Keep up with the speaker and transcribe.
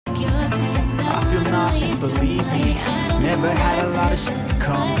feel nauseous, believe me. Never had a lot of shit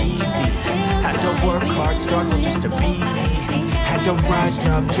come easy. Had to work hard, struggle just to be me. Had to rise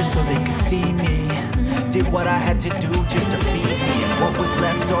up just so they could see me. Did what I had to do just to feed me. And what was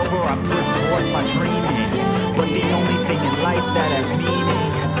left over I put towards my dreaming. But the only thing in life that has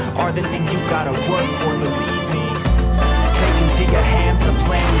meaning are the things you gotta work for, believe me. Take into your hands a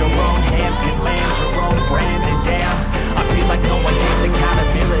plan. Your own hands can land your own brand. And damn, I feel like no one takes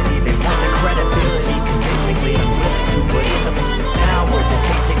accountability. They want the credibility, convincingly unwilling to put in the hours it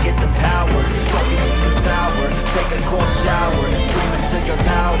takes to get some power. Don't be f***ing sour. Take a cold shower. Scream until you're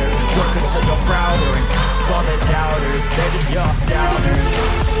louder. Work until you're prouder. And all the doubters, they're just young doubters.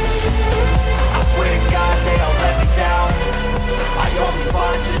 I swear to God they all let me down. I always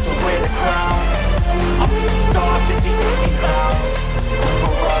fought just to wear the crown. I'm off at these fucking clowns who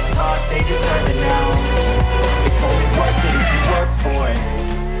were all taught they deserve an ounce. It's only worth it if you work for it.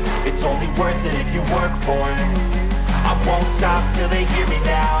 It's only worth it if you work for it. I won't stop till they hear me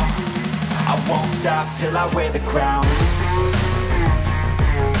now. I won't stop till I wear the crown.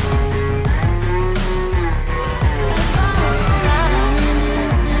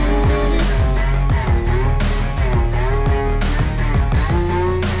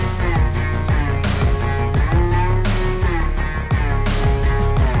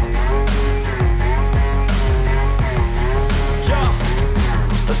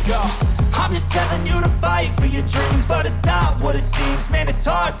 I'm just telling you to fight for your dreams, but it's not what it seems. Man, it's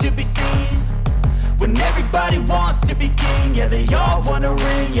hard to be seen when everybody wants to be king. Yeah, they all wanna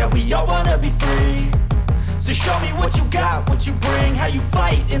ring, yeah, we all wanna be free. So show me what you got, what you bring, how you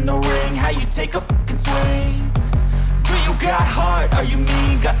fight in the ring, how you take a fucking swing. Do you got heart, are you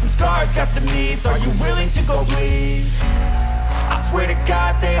mean? Got some scars, got some needs, are you willing to go bleed? I swear to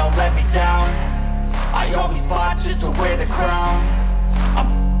God they all let me down. I always fought just to wear the crown.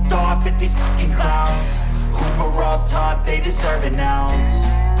 I'm off at these fucking clowns who were all taught they deserve an ounce.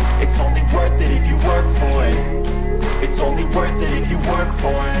 It's only worth it if you work for it. It's only worth it if you work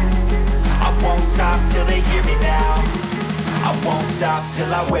for it. I won't stop till they hear me now. I won't stop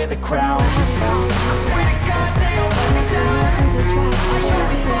till I wear the crown. I swear to God they all let me down. I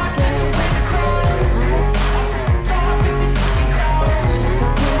always fought just to wear the crown. I'm off at these fucking clowns who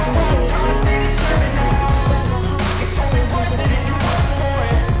were all taught they deserve an ounce. It's only worth it if you work for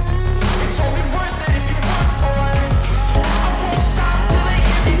it. It's only worth it if you work for it. I won't stop till they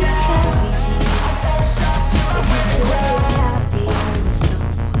hear me now. I won't stop till I wear the crown.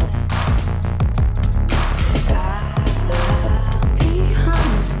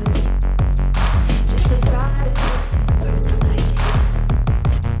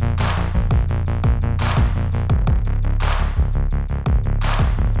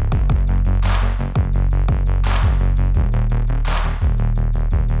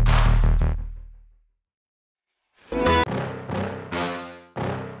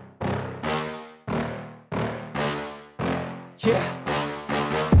 Yeah.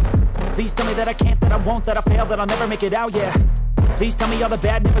 Please tell me that I can't, that I won't, that I fail, that I'll never make it out, yeah. Please tell me all the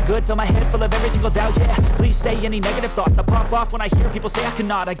bad, never good, fill my head full of every single doubt, yeah. Please say any negative thoughts, I pop off when I hear people say I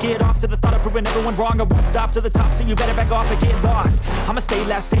cannot. I get off to the thought of proving everyone wrong. I won't stop to the top, so you better back off and get lost. I'ma stay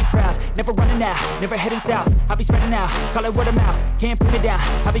loud, stay proud, never running out, never heading south. I'll be spreading out, call it word of mouth, can't put me down,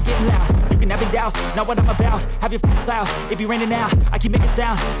 I'll be getting loud. You can have it douse, not what I'm about, have your cloud, it be raining now. I keep making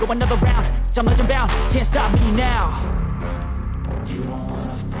sound, go another round, I'm legend bound, can't stop me now. You don't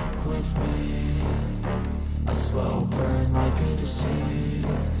wanna fuck with me. A slow burn like a disease.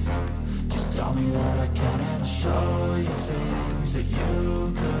 Just tell me that I can and I'll show you things that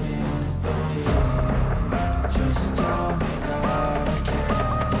you couldn't believe. Just tell me that I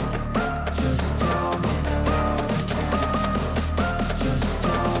can. Just tell me that I can. Just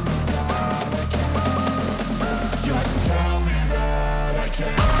tell me that I can. Just tell me that I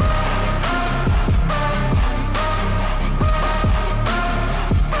can.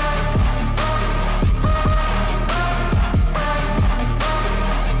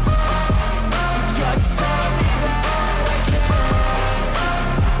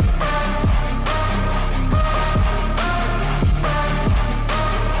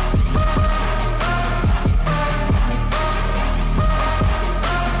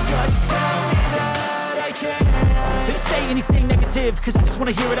 Cause I just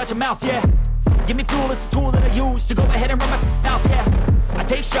wanna hear it out your mouth, yeah. Give me fuel, it's a tool that I use to go ahead and run my mouth, yeah. I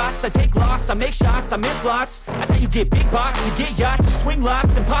take shots, I take loss, I make shots, I miss lots. That's how you get big box, you get yachts, you swing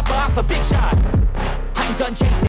lots and pop off a big shot. I ain't done chasing.